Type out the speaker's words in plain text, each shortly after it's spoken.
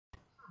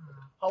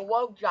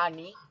Hello,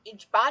 Johnny.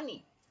 It's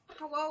Bohnny.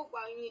 Hello,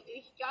 Bohnny.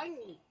 It's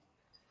Johnny.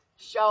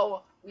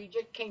 So, we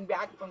just came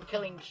back from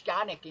killing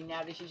Sonic, and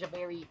now this is a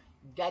very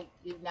dead.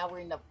 Now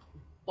we're in the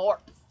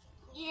forest.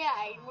 Yeah,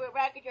 and we're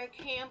back at our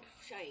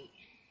campsite.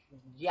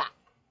 Yeah.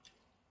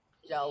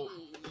 So,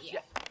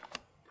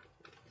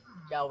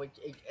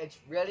 it's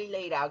really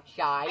late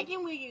outside. I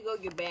think we should go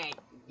to bed.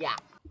 Yeah.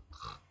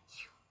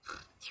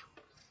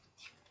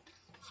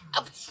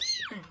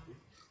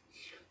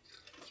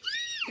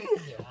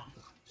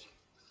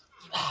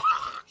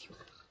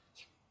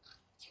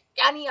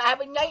 Johnny, I have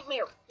a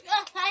nightmare.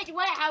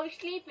 What? I was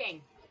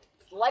sleeping.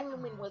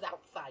 Slenderman was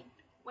outside.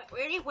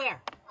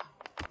 Where?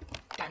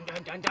 Dun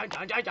dun dun dun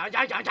dun dun dun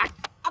dun dun dun.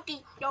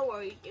 Okay, don't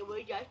worry. It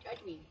was just a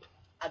dream.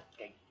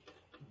 Okay.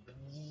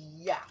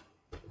 Yeah.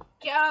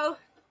 So,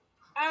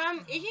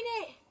 isn't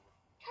it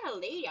kind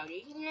of late out,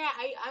 isn't it?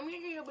 I'm a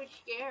little bit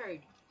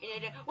scared.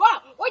 And then, whoa!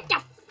 What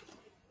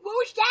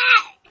was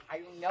that? I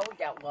don't know what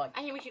that was.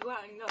 I think we should go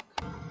out and look.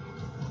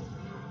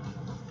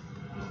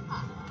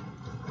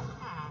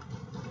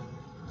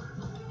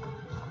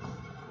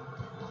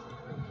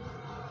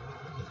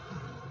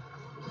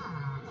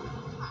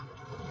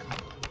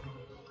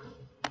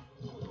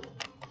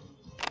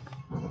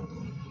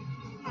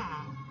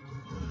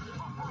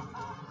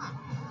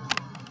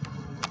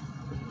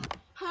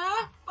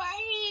 Huh?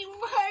 Bohnny, what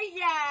was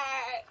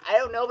that? I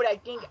don't know, but I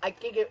think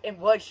it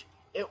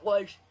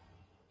was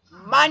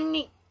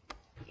money.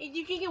 Did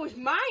you think it was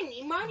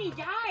Bohnny? Bohnny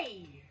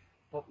died.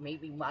 But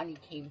maybe money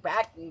came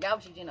back and now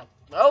she's in a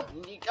boat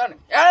and she's gonna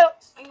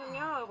help. I don't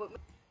know, but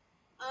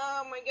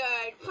oh my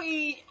God!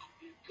 Please,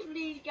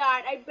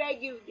 God, I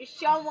beg you, just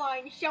someone,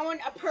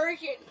 a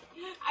person.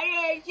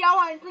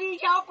 Someone,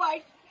 please help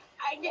us.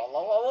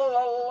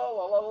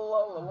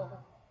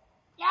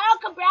 No,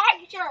 come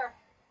back, sir.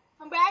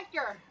 Come back,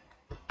 sir.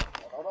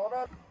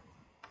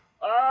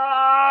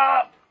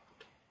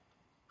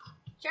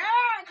 Sir,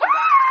 come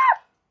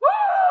back.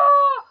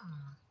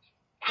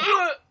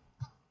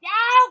 No!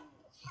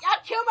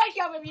 I'll kill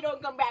myself if you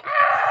don't come back.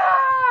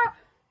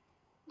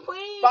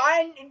 Please.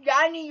 Fine,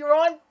 Johnny, you're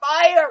on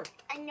fire.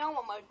 I know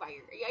I'm on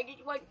fire. I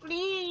just want,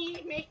 please,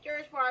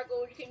 Mr.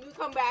 Sparkles, can you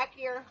come back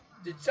here?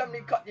 Did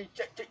somebody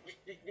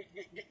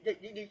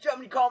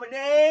call my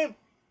name?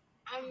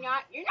 I'm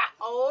not. You're not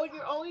old.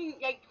 You're only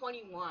like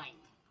 21.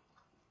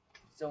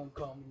 Someone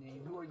call my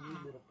name. Who are you,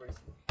 little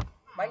person?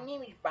 My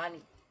name is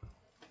Bohnny.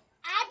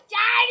 I'm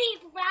Johnny,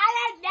 but I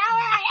don't know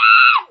where I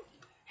am.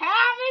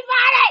 Help me,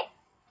 Bohnny!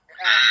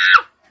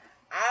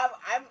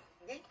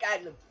 This guy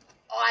looks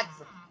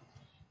awesome.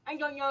 I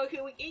don't know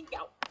who it is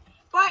though.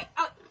 But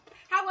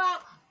how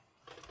about?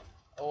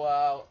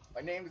 Oh,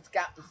 my name is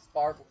Captain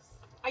Sparkles.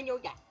 I know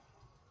that.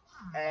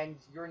 And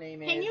your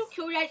name is? Can you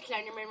kill that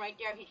Slenderman right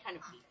there? He's kind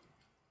of cute.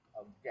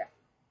 Oh yeah.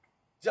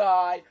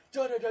 Die.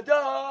 Da da da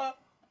da.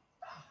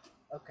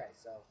 Okay,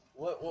 so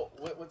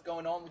what's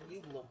going on with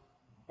you, little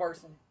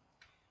person?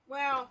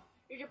 Well,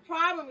 there's a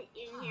problem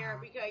in here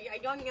because I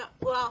don't know.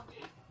 Well,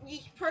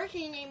 this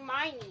person named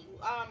Bohnny,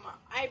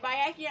 I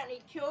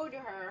accidentally killed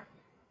her,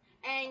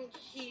 and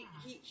she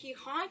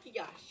haunted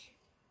us.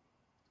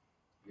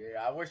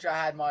 Yeah, I wish I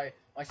had my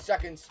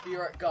second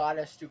spirit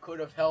goddess who could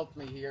have helped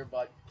me here,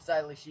 but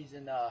sadly she's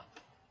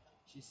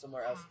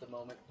somewhere else at the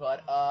moment.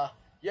 But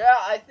yeah,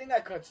 I think I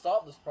could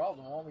solve this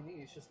problem. All we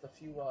need is just a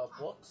few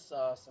books,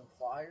 some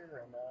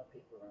fire, and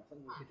paper. I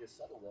think we could just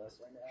settle this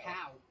right now.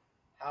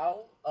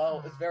 How?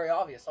 Oh, it's very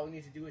obvious. All we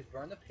need to do is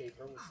burn the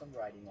paper with some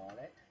writing on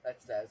it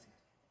that says,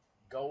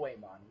 "Go away,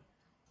 Bohnny,"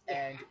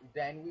 and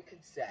then we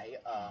could say,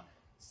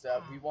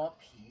 "So we want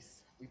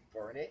peace." We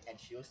burn it, and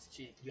you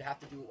have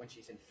to do it when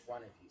she's in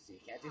front of you. So you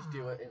can't just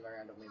do it and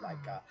randomly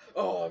like,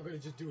 "Oh, I'm gonna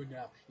just do it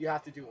now." You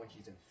have to do it when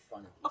she's in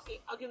front of you.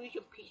 Okay, I'll give you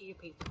some pieces of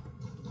paper.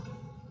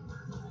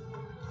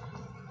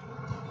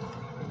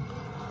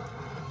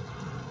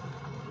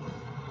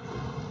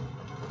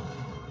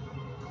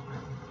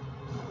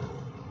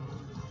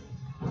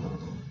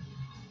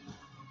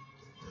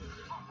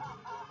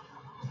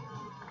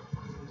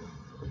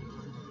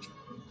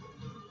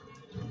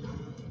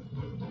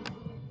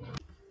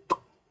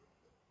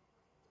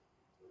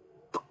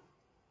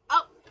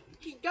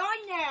 She's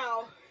done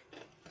now.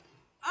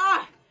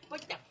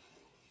 What the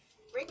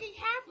frick is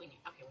happening?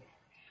 Okay,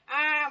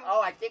 whatever.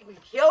 Oh, I think we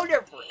killed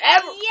her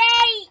forever.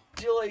 Yay!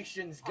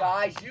 Congratulations,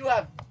 guys! You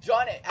have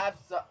done it.